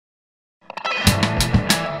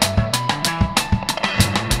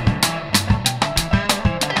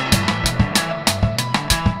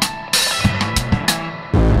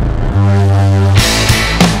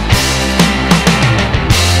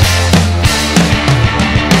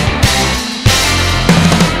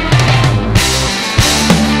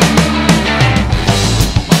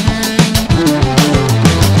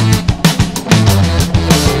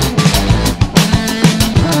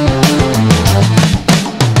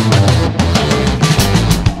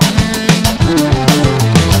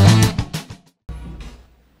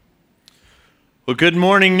Well, good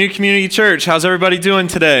morning, New Community Church. How's everybody doing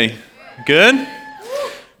today? Good? Man,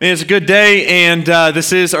 it's a good day, and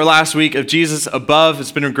this is our last week of Jesus Above.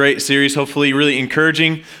 It's been a great series, hopefully really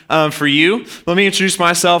encouraging for you. Let me introduce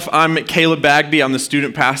myself. I'm Caleb Bagby. I'm the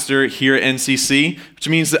student pastor here at NCC, which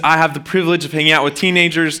means that I have the privilege of hanging out with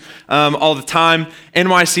teenagers all the time.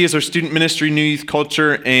 NYC is our student ministry, new youth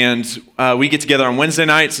culture, and we get together on Wednesday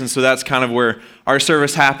nights, and so that's kind of where our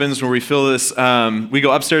service happens, where we fill this, we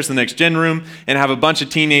go upstairs to the next gen room and have a bunch of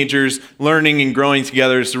teenagers learning and growing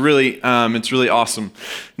together. It's really awesome.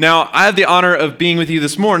 Now, I have the honor of being with you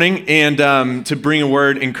this morning and to bring a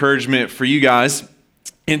word encouragement for you guys.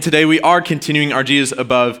 And today we are continuing our Jesus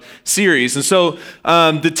Above series. And so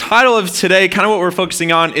the title of today, kind of what we're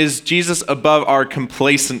focusing on, is Jesus Above Our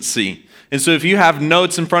Complacency. And so if you have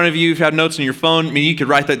notes in front of you, if you have notes on your phone, you could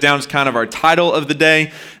write that down as kind of our title of the day.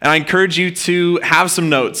 And I encourage you to have some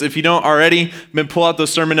notes. If you don't already, pull out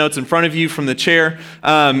those sermon notes in front of you from the chair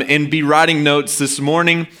and be writing notes this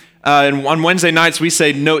morning. And on Wednesday nights, we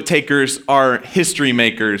say note takers are history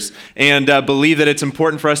makers, and believe that it's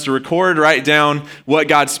important for us to record, write down what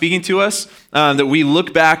God's speaking to us, that we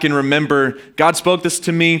look back and remember, God spoke this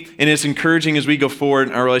to me, and it's encouraging as we go forward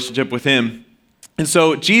in our relationship with Him. And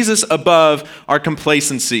so Jesus above our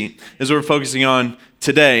complacency is what we're focusing on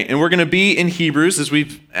today. And we're going to be in Hebrews, as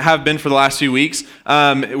we have been for the last few weeks.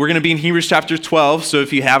 We're going to be in Hebrews chapter 12. So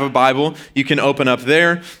if you have a Bible, you can open up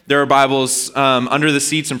there. There are Bibles under the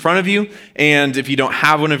seats in front of you. And if you don't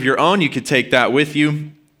have one of your own, you could take that with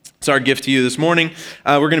you. It's our gift to you this morning.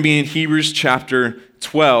 We're going to be in Hebrews chapter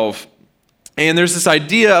 12. And there's this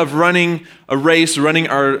idea of running a race,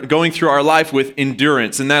 going through our life with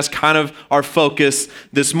endurance. And that's kind of our focus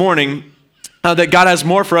this morning, that God has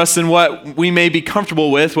more for us than what we may be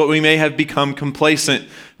comfortable with, what we may have become complacent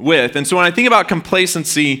with. And so when I think about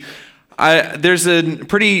complacency, there's a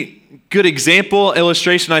pretty good example,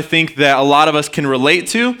 illustration, I think, that a lot of us can relate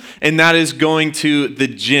to, and that is going to the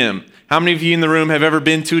gym. How many of you in the room have ever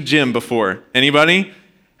been to a gym before? Anybody?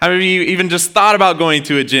 How many of you even just thought about going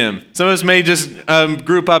to a gym? Some of us may just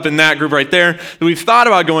group up in that group right there. We've thought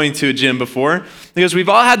about going to a gym before because we've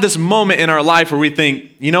all had this moment in our life where we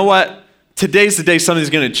think, you know what? Today's the day something's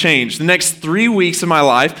going to change. The next 3 weeks of my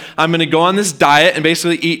life, I'm going to go on this diet and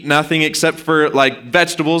basically eat nothing except for like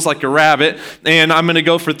vegetables like a rabbit. And I'm going to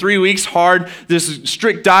go for 3 weeks hard, this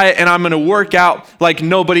strict diet, and I'm going to work out like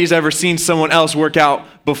nobody's ever seen someone else work out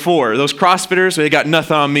before. Those CrossFitters, they got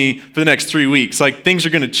nothing on me for the next 3 weeks. Like things are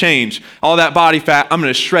going to change. All that body fat, I'm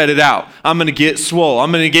going to shred it out. I'm going to get swole.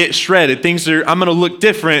 I'm going to get shredded. I'm going to look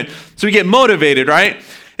different. So we get motivated, right?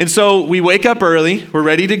 And so we wake up early. We're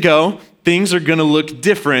ready to go. Things are going to look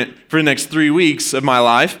different for the next 3 weeks of my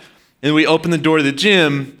life. And we open the door to the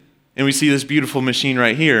gym and we see this beautiful machine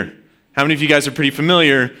right here. How many of you guys are pretty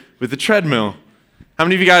familiar with the treadmill? How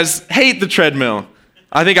many of you guys hate the treadmill?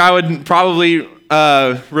 I think I would probably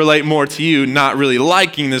relate more to you not really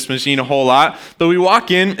liking this machine a whole lot. But we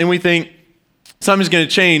walk in and we think, something's going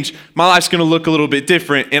to change. My life's going to look a little bit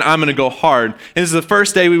different and I'm going to go hard. And this is the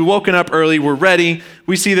first day. We've woken up early. We're ready.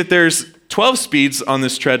 We see that there's 12 speeds on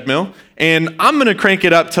this treadmill, and I'm going to crank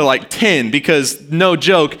it up to like 10 because, no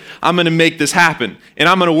joke, I'm going to make this happen, and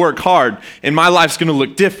I'm going to work hard, and my life's going to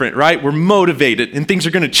look different, right? We're motivated, and things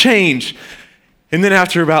are going to change. And then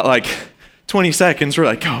after about like 20 seconds, we're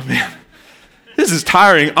like, oh man, this is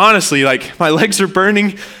tiring. Honestly, like my legs are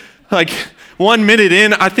burning. Like 1 minute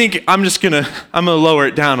in, I think I'm gonna lower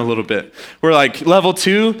it down a little bit. We're like, level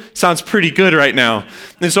 2 sounds pretty good right now.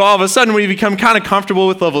 And so all of a sudden we become kind of comfortable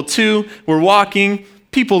with level 2. We're walking.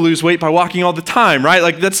 People lose weight by walking all the time, right?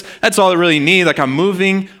 Like that's all I really need. Like I'm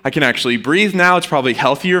moving. I can actually breathe now. It's probably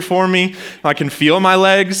healthier for me. I can feel my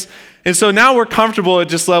legs. And so now we're comfortable at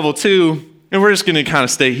just level 2, and we're just gonna kind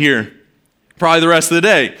of stay here probably the rest of the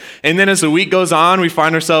day. And then as the week goes on, we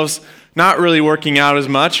find ourselves not really working out as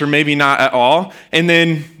much, or maybe not at all. And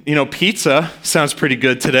then, pizza sounds pretty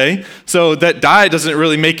good today. So that diet doesn't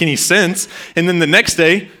really make any sense. And then the next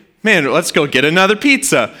day, man, let's go get another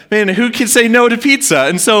pizza. Man, who can say no to pizza?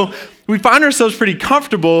 And so we find ourselves pretty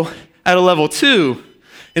comfortable at a level 2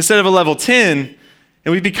 instead of a level 10.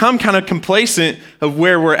 And we become kind of complacent of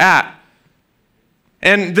where we're at.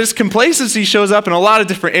 And this complacency shows up in a lot of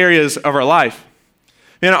different areas of our life.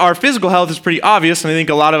 Man, our physical health is pretty obvious, and I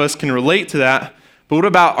think a lot of us can relate to that. But what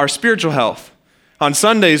about our spiritual health? On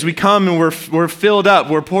Sundays, we come and we're filled up,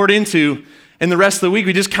 we're poured into, and the rest of the week,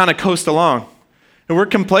 we just kind of coast along. And we're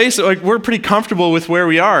complacent, like we're pretty comfortable with where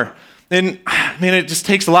we are. And man, it just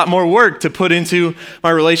takes a lot more work to put into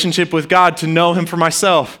my relationship with God to know Him for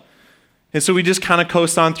myself. And so we just kind of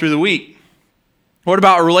coast on through the week. What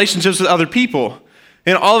about our relationships with other people?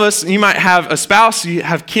 And all of us, you might have a spouse, you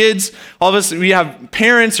have kids, all of us, we have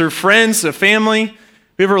parents or friends, a family.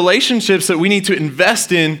 We have relationships that we need to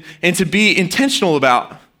invest in and to be intentional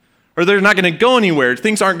about, or they're not going to go anywhere.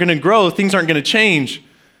 Things aren't going to grow. Things aren't going to change.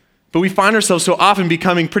 But we find ourselves so often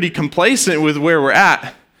becoming pretty complacent with where we're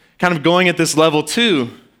at, kind of going at this level 2.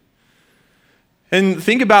 And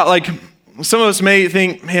think about, like, some of us may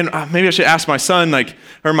think, man, maybe I should ask my son, like,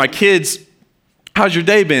 or my kids, how's your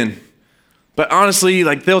day been? But honestly,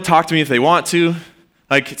 like, they'll talk to me if they want to.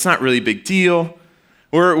 Like, it's not really a big deal.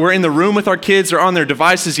 We're in the room with our kids, they're on their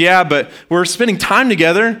devices, yeah, but we're spending time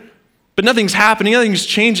together, but nothing's happening, nothing's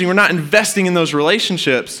changing. We're not investing in those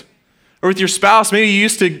relationships. Or with your spouse, maybe you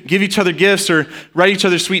used to give each other gifts or write each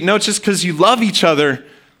other sweet notes just because you love each other,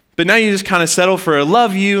 but now you just kind of settle for a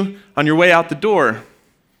love you on your way out the door.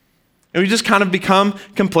 And we just kind of become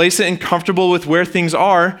complacent and comfortable with where things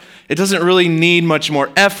are. It doesn't really need much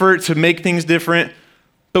more effort to make things different.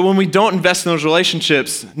 But when we don't invest in those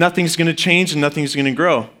relationships, nothing's going to change and nothing's going to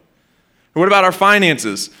grow. What about our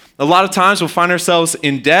finances? A lot of times we'll find ourselves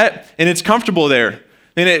in debt, and it's comfortable there.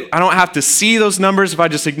 And I don't have to see those numbers. If I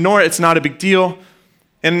just ignore it, it's not a big deal.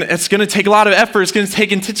 And it's going to take a lot of effort. It's going to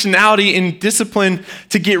take intentionality and discipline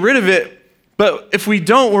to get rid of it. But if we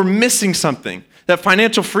don't, we're missing something. That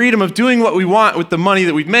financial freedom of doing what we want with the money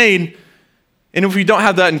that we've made. And if we don't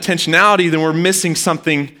have that intentionality, then we're missing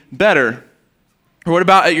something better. Or what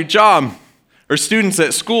about at your job or students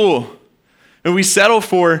at school? And we settle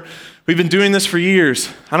for, we've been doing this for years.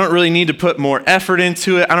 I don't really need to put more effort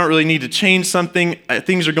into it. I don't really need to change something.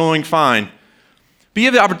 Things are going fine. But you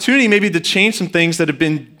have the opportunity maybe to change some things that have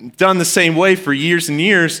been done the same way for years and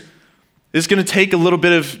years. It's going to take a little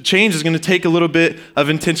bit of change. It's going to take a little bit of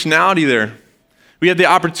intentionality there. We have the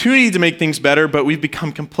opportunity to make things better, but we've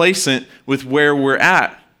become complacent with where we're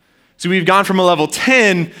at. So we've gone from a level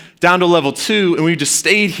 10 down to level 2, and we've just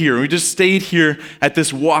stayed here. We just stayed here at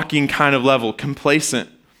this walking kind of level, complacent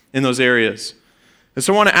in those areas. And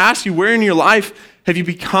so I want to ask you, where in your life have you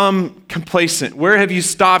become complacent? Where have you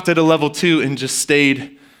stopped at a level 2 and just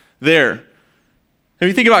stayed there? If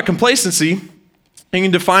you think about complacency, you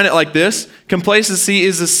can define it like this. Complacency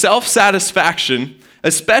is a self-satisfaction,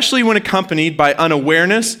 especially when accompanied by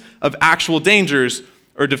unawareness of actual dangers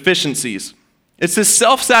or deficiencies. It's this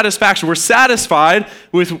self-satisfaction. We're satisfied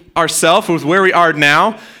with ourselves, with where we are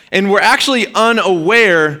now, and we're actually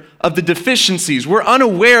unaware of the deficiencies. We're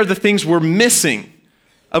unaware of the things we're missing,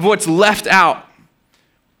 of what's left out.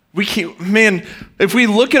 If we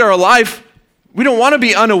look at our life, we don't want to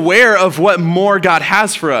be unaware of what more God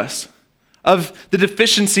has for us, of the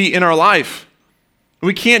deficiency in our life.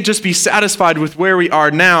 We can't just be satisfied with where we are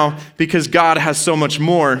now because God has so much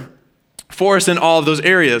more for us in all of those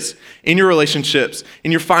areas, in your relationships,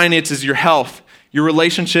 in your finances, your health, your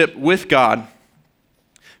relationship with God.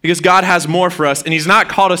 Because God has more for us, and He's not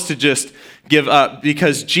called us to just give up,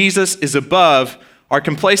 because Jesus is above our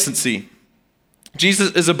complacency.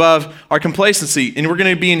 Jesus is above our complacency. And we're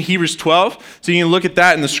going to be in Hebrews 12, so you can look at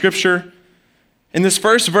that in the scripture. In this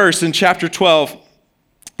first verse in chapter 12,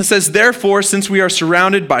 it says, "Therefore, since we are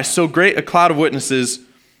surrounded by so great a cloud of witnesses,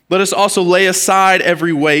 let us also lay aside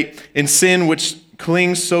every weight and sin which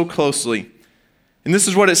clings so closely." And this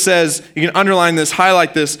is what it says. You can underline this,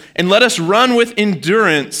 highlight this. "And let us run with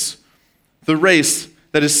endurance the race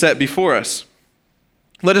that is set before us."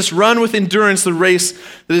 Let us run with endurance the race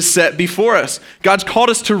that is set before us. God's called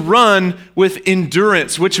us to run with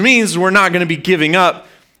endurance, which means we're not going to be giving up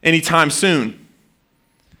anytime soon.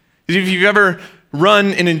 If you've ever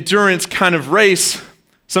run an endurance kind of race,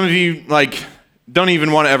 some of you don't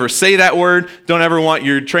even want to ever say that word, don't ever want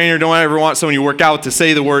your trainer, don't ever want someone you work out with to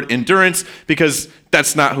say the word endurance, because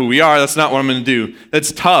that's not who we are, that's not what I'm going to do.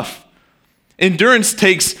 That's tough. Endurance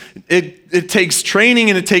takes training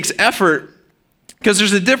and it takes effort, because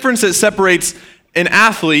there's a difference that separates an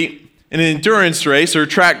athlete in an endurance race or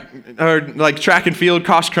track and field,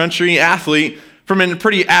 cross country athlete from a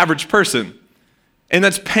pretty average person. And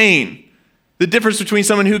that's pain. The difference between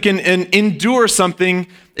someone who can endure something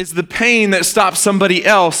is the pain that stops somebody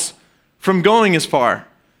else from going as far.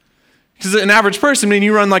 Because an average person,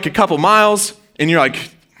 you run like a couple miles and you're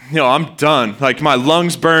like, I'm done. Like my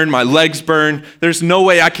lungs burn, my legs burn. There's no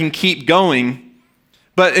way I can keep going.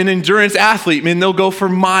 But an endurance athlete, they'll go for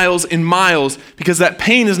miles and miles because that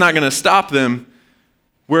pain is not going to stop them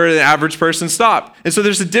where the average person stopped. And so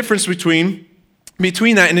there's a difference between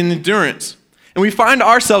that and an endurance. And we find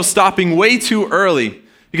ourselves stopping way too early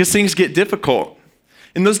because things get difficult.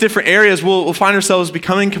 In those different areas, we'll find ourselves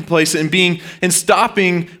becoming complacent and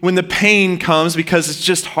stopping when the pain comes because it's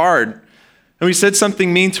just hard. And we said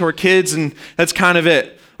something mean to our kids, and that's kind of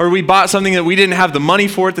it. or we bought something that we didn't have the money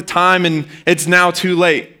for at the time and it's now too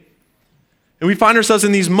late. And we find ourselves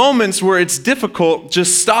in these moments where it's difficult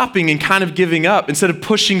just stopping and kind of giving up instead of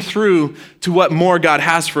pushing through to what more God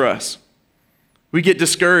has for us. We get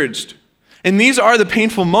discouraged. And these are the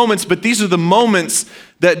painful moments, but these are the moments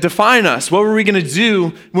that define us. What were we going to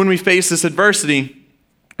do when we face this adversity?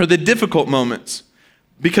 Or the difficult moments,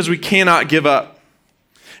 because we cannot give up.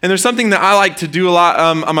 And there's something that I like to do a lot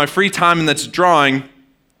on my free time, and that's drawing.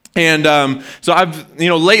 And so I've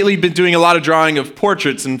lately been doing a lot of drawing of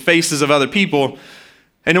portraits and faces of other people.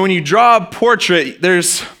 And when you draw a portrait,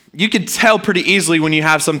 you can tell pretty easily when you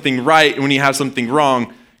have something right and when you have something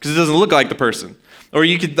wrong, because it doesn't look like the person. Or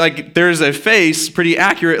you could, there's a face, pretty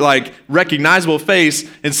accurate, recognizable face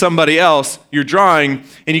in somebody else you're drawing,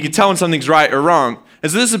 and you can tell when something's right or wrong.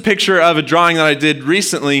 And so this is a picture of a drawing that I did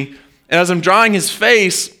recently, and as I'm drawing his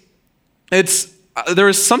face, there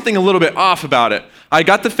was something a little bit off about it. I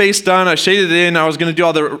got the face done, I shaded it in, I was going to do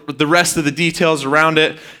all the rest of the details around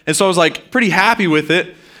it, and so I was pretty happy with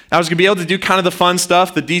it. I was going to be able to do kind of the fun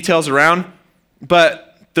stuff, the details around,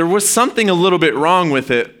 but there was something a little bit wrong with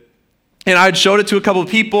it. And I'd showed it to a couple of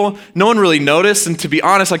people. No one really noticed. And to be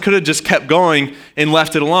honest, I could have just kept going and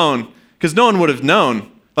left it alone because no one would have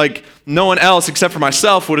known. No one else except for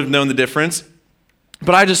myself would have known the difference.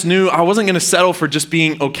 But I just knew I wasn't going to settle for just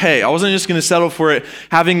being okay. I wasn't just going to settle for it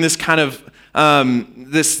having this kind of,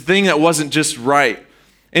 this thing that wasn't just right.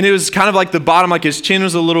 And it was kind of like the bottom, his chin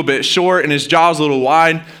was a little bit short and his jaw was a little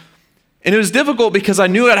wide. And it was difficult because I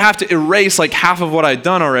knew I'd have to erase half of what I'd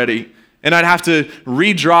done already. And I'd have to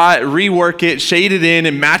redraw it, rework it, shade it in,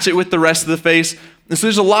 and match it with the rest of the face. And so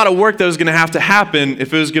there's a lot of work that was going to have to happen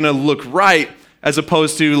if it was going to look right as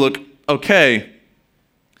opposed to look okay.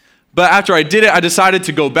 But after I did it, I decided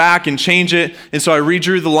to go back and change it. And so I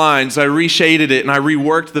redrew the lines, I reshaded it, and I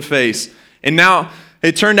reworked the face. And now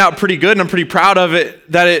it turned out pretty good, and I'm pretty proud of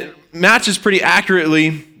it, that it matches pretty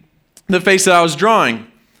accurately the face that I was drawing.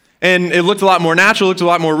 And it looked a lot more natural, looked a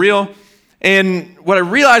lot more real. And what I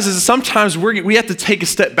realized is that sometimes we have to take a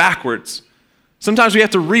step backwards. Sometimes we have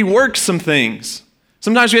to rework some things.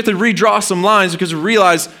 Sometimes we have to redraw some lines because we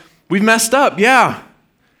realize we've messed up, yeah.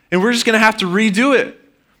 And we're just going to have to redo it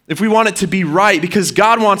if we want it to be right, because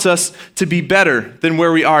God wants us to be better than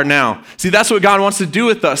where we are now. See, that's what God wants to do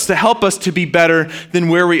with us, to help us to be better than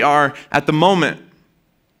where we are at the moment.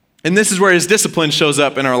 And this is where his discipline shows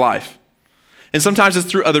up in our life. And sometimes it's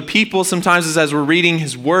through other people. Sometimes it's as we're reading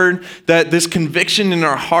his word that this conviction in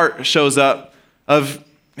our heart shows up of,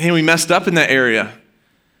 hey, we messed up in that area.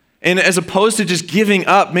 And as opposed to just giving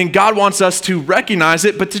up, God wants us to recognize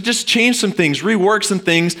it, but to just change some things, rework some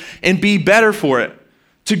things, and be better for it,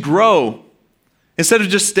 to grow, instead of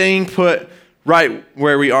just staying put right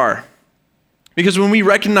where we are. Because when we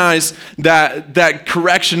recognize that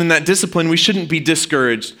correction and that discipline, we shouldn't be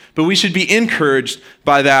discouraged, but we should be encouraged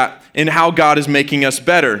by that and how God is making us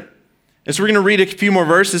better. And so we're going to read a few more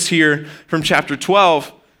verses here from chapter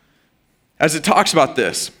 12 as it talks about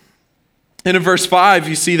this. And in verse 5,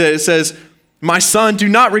 you see that it says, "My son, do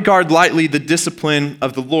not regard lightly the discipline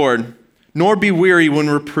of the Lord, nor be weary when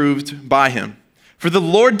reproved by him. For the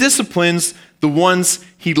Lord disciplines the ones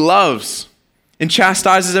he loves, and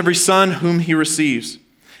chastises every son whom he receives.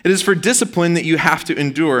 It is for discipline that you have to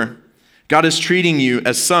endure. God is treating you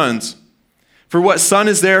as sons. For what son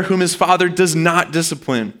is there whom his father does not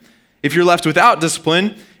discipline? If you're left without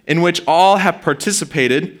discipline, in which all have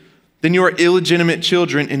participated, then you are illegitimate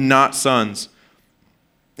children and not sons.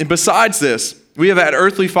 And besides this, we have had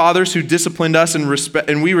earthly fathers who disciplined us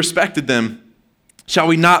and we respected them. Shall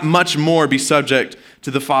we not much more be subject to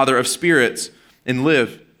the Father of spirits and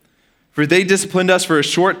live? For they disciplined us for a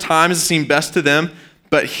short time as it seemed best to them,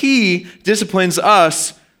 but he disciplines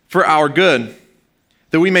us for our good,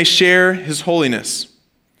 that we may share his holiness."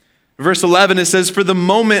 Verse 11, it says, "For the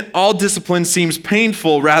moment all discipline seems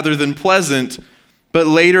painful rather than pleasant, but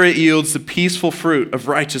later it yields the peaceful fruit of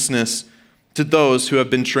righteousness to those who have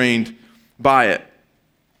been trained by it."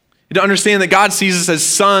 You to understand that God sees us as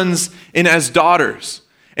sons and as daughters,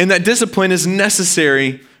 and that discipline is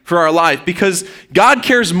necessary for our life, because God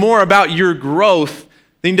cares more about your growth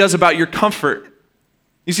than he does about your comfort.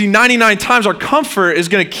 You see, 99 times our comfort is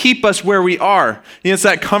going to keep us where we are. It's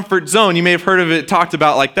that comfort zone. You may have heard of it talked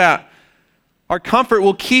about like that. Our comfort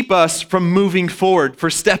will keep us from moving forward, for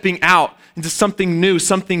stepping out into something new,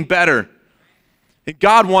 something better. And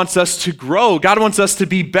God wants us to grow. God wants us to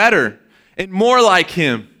be better and more like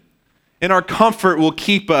him. And our comfort will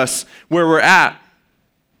keep us where we're at.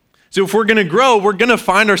 So if we're going to grow, we're going to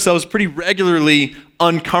find ourselves pretty regularly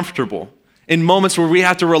uncomfortable in moments where we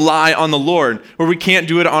have to rely on the Lord, where we can't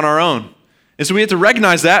do it on our own. And so we have to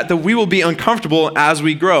recognize that we will be uncomfortable as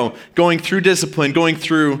we grow, going through discipline, going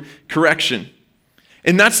through correction.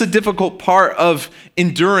 And that's the difficult part of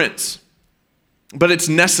endurance, but it's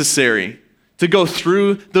necessary to go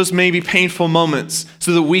through those maybe painful moments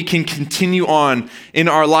so that we can continue on in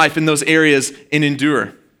our life in those areas and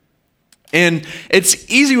endure. And it's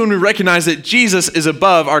easy when we recognize that Jesus is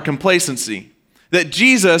above our complacency, that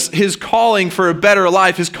Jesus, his calling for a better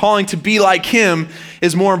life, his calling to be like him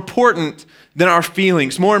is more important than our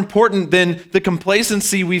feelings, more important than the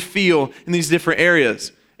complacency we feel in these different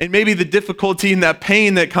areas. And maybe the difficulty and that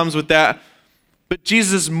pain that comes with that, but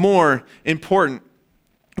Jesus is more important.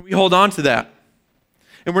 We hold on to that.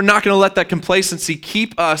 And we're not going to let that complacency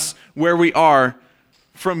keep us where we are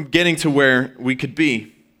from getting to where we could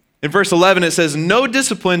be. In verse 11, it says, "No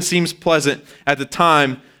discipline seems pleasant at the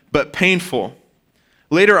time, but painful.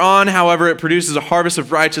 Later on, however, it produces a harvest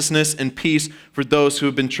of righteousness and peace for those who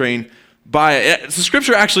have been trained by it." The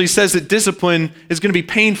scripture actually says that discipline is going to be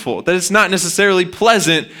painful, that it's not necessarily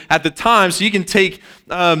pleasant at the time. So you can take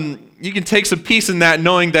some peace in that,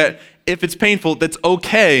 knowing that if it's painful, that's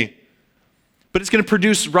okay. But it's going to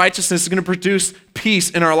produce righteousness, it's going to produce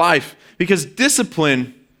peace in our life. Because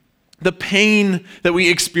discipline, the pain that we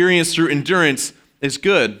experience through endurance, is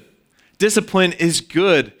good. Discipline is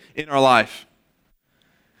good in our life.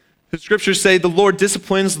 The scriptures say the Lord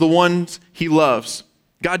disciplines the ones he loves.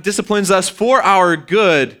 God disciplines us for our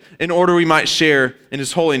good in order we might share in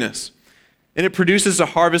his holiness. And it produces a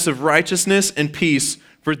harvest of righteousness and peace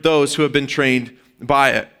for those who have been trained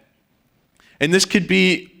by it. And this could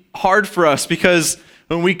be hard for us because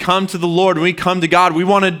when we come to the Lord, when we come to God, we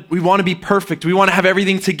want to be perfect. We want to have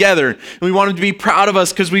everything together. And we want him to be proud of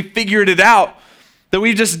us because we figured it out, that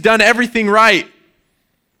we've just done everything right.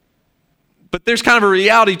 But there's kind of a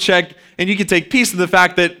reality check, and you can take peace in the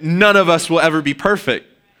fact that none of us will ever be perfect.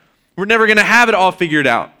 We're never going to have it all figured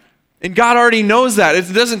out. And God already knows that.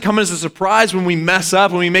 It doesn't come as a surprise when we mess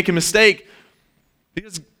up, when we make a mistake,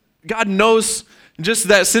 because God knows just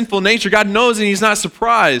that sinful nature. God knows, and he's not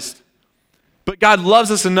surprised. But God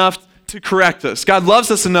loves us enough to correct us. God loves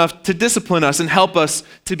us enough to discipline us and help us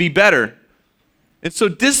to be better. And so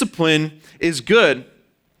discipline is good.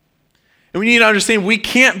 And we need to understand we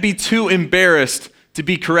can't be too embarrassed to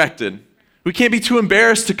be corrected. We can't be too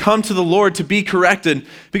embarrassed to come to the Lord to be corrected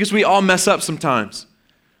because we all mess up sometimes.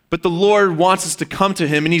 But the Lord wants us to come to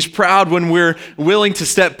him, and he's proud when we're willing to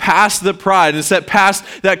step past the pride and step past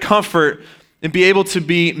that comfort and be able to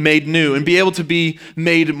be made new and be able to be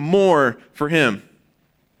made more for him.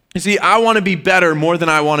 You see, I want to be better more than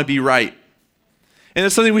I want to be right. And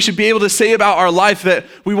it's something we should be able to say about our life, that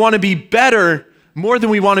we want to be better more than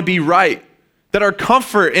we want to be right. That our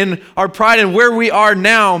comfort and our pride and where we are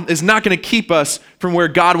now is not going to keep us from where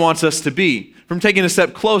God wants us to be, from taking a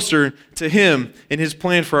step closer to him and his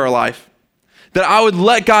plan for our life. That I would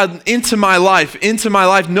let God into my life,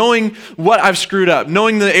 knowing what I've screwed up,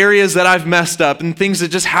 knowing the areas that I've messed up and things that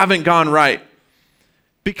just haven't gone right.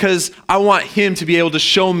 Because I want him to be able to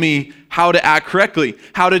show me how to act correctly,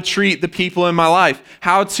 how to treat the people in my life,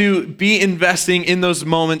 how to be investing in those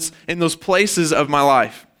moments, in those places of my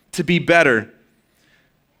life, to be better.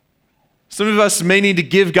 Some of us may need to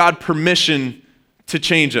give God permission to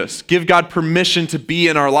change us, give God permission to be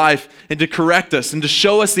in our life and to correct us and to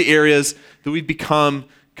show us the areas that we've become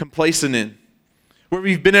complacent in, where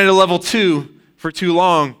we've been at a level 2 for too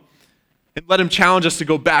long, and let him challenge us to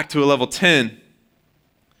go back to a level 10.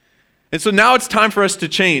 And so now it's time for us to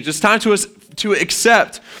change. It's time to us to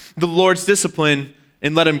accept the Lord's discipline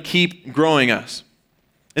and let him keep growing us.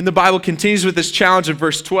 And the Bible continues with this challenge in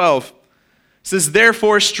verse 12. It says,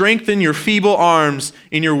 "Therefore strengthen your feeble arms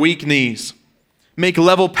and your weak knees. Make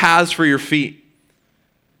level paths for your feet."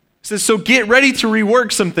 It says, so get ready to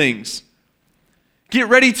rework some things. Get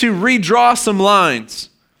ready to redraw some lines,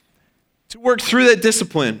 to work through that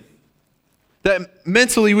discipline, that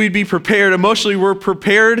mentally we'd be prepared, emotionally we're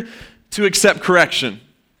prepared to accept correction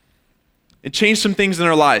and change some things in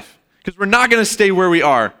our life, because we're not going to stay where we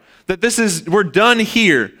are. That we're done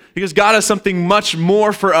here because God has something much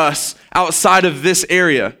more for us outside of this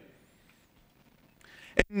area.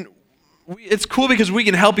 And it's cool because we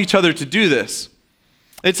can help each other to do this.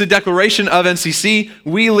 It's a declaration of NCC.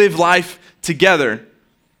 We live life together.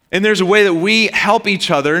 And there's a way that we help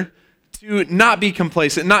each other to not be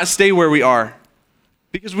complacent, not stay where we are,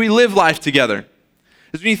 because we live life together.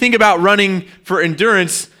 Because when you think about running for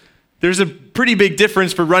endurance, there's a pretty big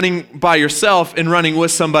difference for running by yourself and running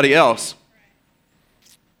with somebody else.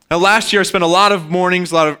 Now, last year I spent a lot of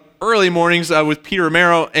early mornings with Peter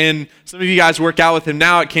Romero, and some of you guys work out with him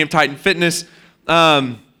now at Camp Titan Fitness.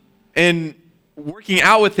 And working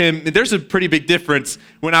out with him, there's a pretty big difference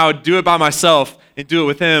when I would do it by myself and do it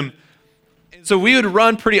with him. And so we would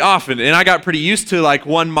run pretty often, and I got pretty used to like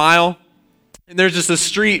 1 mile. And there's just a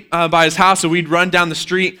street by his house, so we'd run down the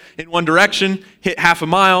street in one direction, hit half a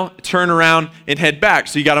mile, turn around, and head back.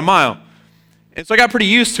 So you got a mile. And so I got pretty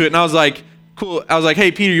used to it, and I was like, cool. I was like,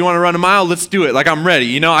 hey, Peter, you want to run a mile? Let's do it. Like, I'm ready.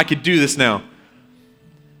 You know, I could do this now.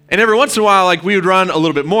 And every once in a while, like, we would run a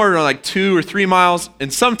little bit more, like 2 or 3 miles.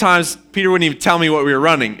 And sometimes Peter wouldn't even tell me what we were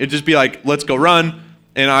running. It'd just be like, let's go run.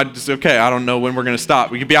 And I'd just, okay, I don't know when we're going to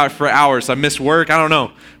stop. We could be out for hours. I miss work. I don't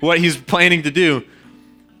know what he's planning to do.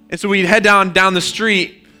 And so we'd head down the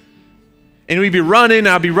street, and we'd be running, and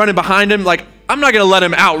I'd be running behind him. Like, I'm not going to let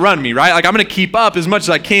him outrun me, right? Like, I'm going to keep up as much as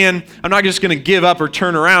I can. I'm not just going to give up or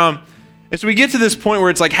turn around. And so we get to this point where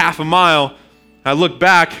it's like half a mile. I look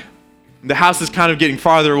back. The house is kind of getting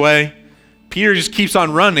farther away. Peter just keeps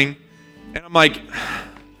on running. And I'm like,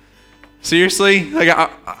 seriously? Like,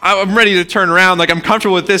 I'm ready to turn around. Like, I'm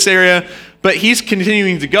comfortable with this area. But he's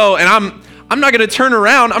continuing to go. And I'm not going to turn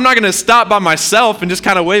around. I'm not going to stop by myself and just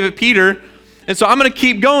kind of wave at Peter. And so I'm going to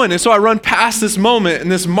keep going. And so I run past this moment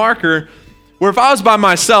and this marker where if I was by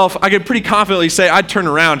myself, I could pretty confidently say I'd turn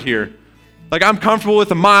around here. Like, I'm comfortable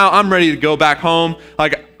with a mile. I'm ready to go back home.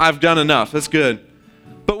 Like, I've done enough. That's good.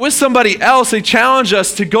 But with somebody else, they challenge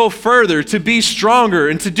us to go further, to be stronger,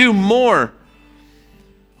 and to do more.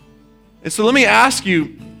 And so let me ask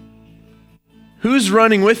you, who's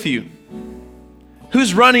running with you?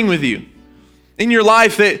 Who's running with you in your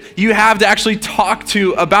life that you have to actually talk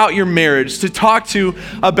to about your marriage, to talk to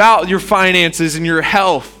about your finances and your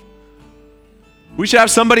health? We should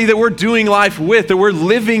have somebody that we're doing life with, that we're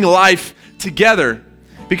living life together.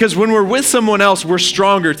 Because when we're with someone else, we're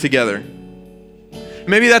stronger together.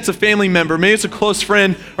 Maybe that's a family member, maybe it's a close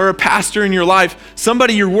friend or a pastor in your life,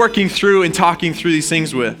 somebody you're working through and talking through these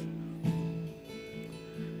things with.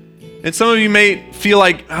 And some of you may feel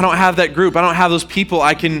like, I don't have that group. I don't have those people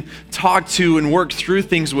I can talk to and work through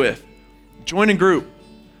things with. Join a group.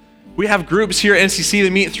 We have groups here at NCC that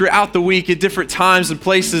meet throughout the week at different times and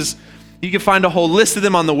places. You can find a whole list of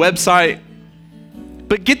them on the website.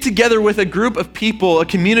 But get together with a group of people, a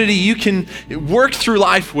community you can work through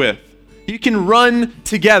life with. You can run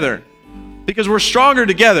together because we're stronger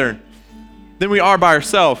together than we are by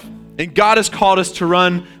ourselves. And God has called us to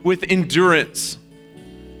run with endurance,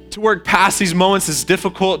 to work past these moments that's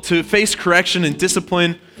difficult, to face correction and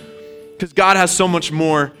discipline, because God has so much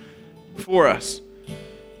more for us.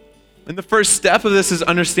 And the first step of this is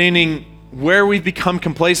understanding where we've become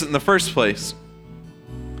complacent in the first place.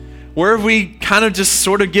 Where have we kind of just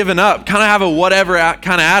sort of given up, kind of have a whatever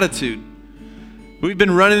kind of attitude? We've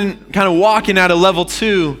been running, kind of walking at a level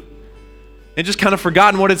 2 and just kind of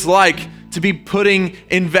forgotten what it's like to be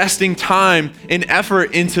investing time and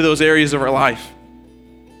effort into those areas of our life.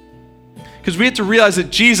 Because we have to realize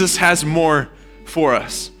that Jesus has more for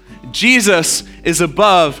us. Jesus is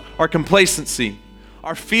above our complacency.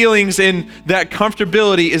 Our feelings and that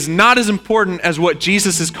comfortability is not as important as what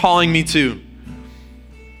Jesus is calling me to.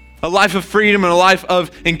 A life of freedom and a life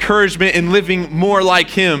of encouragement and living more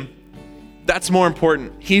like Him. That's more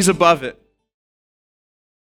important. He's above it.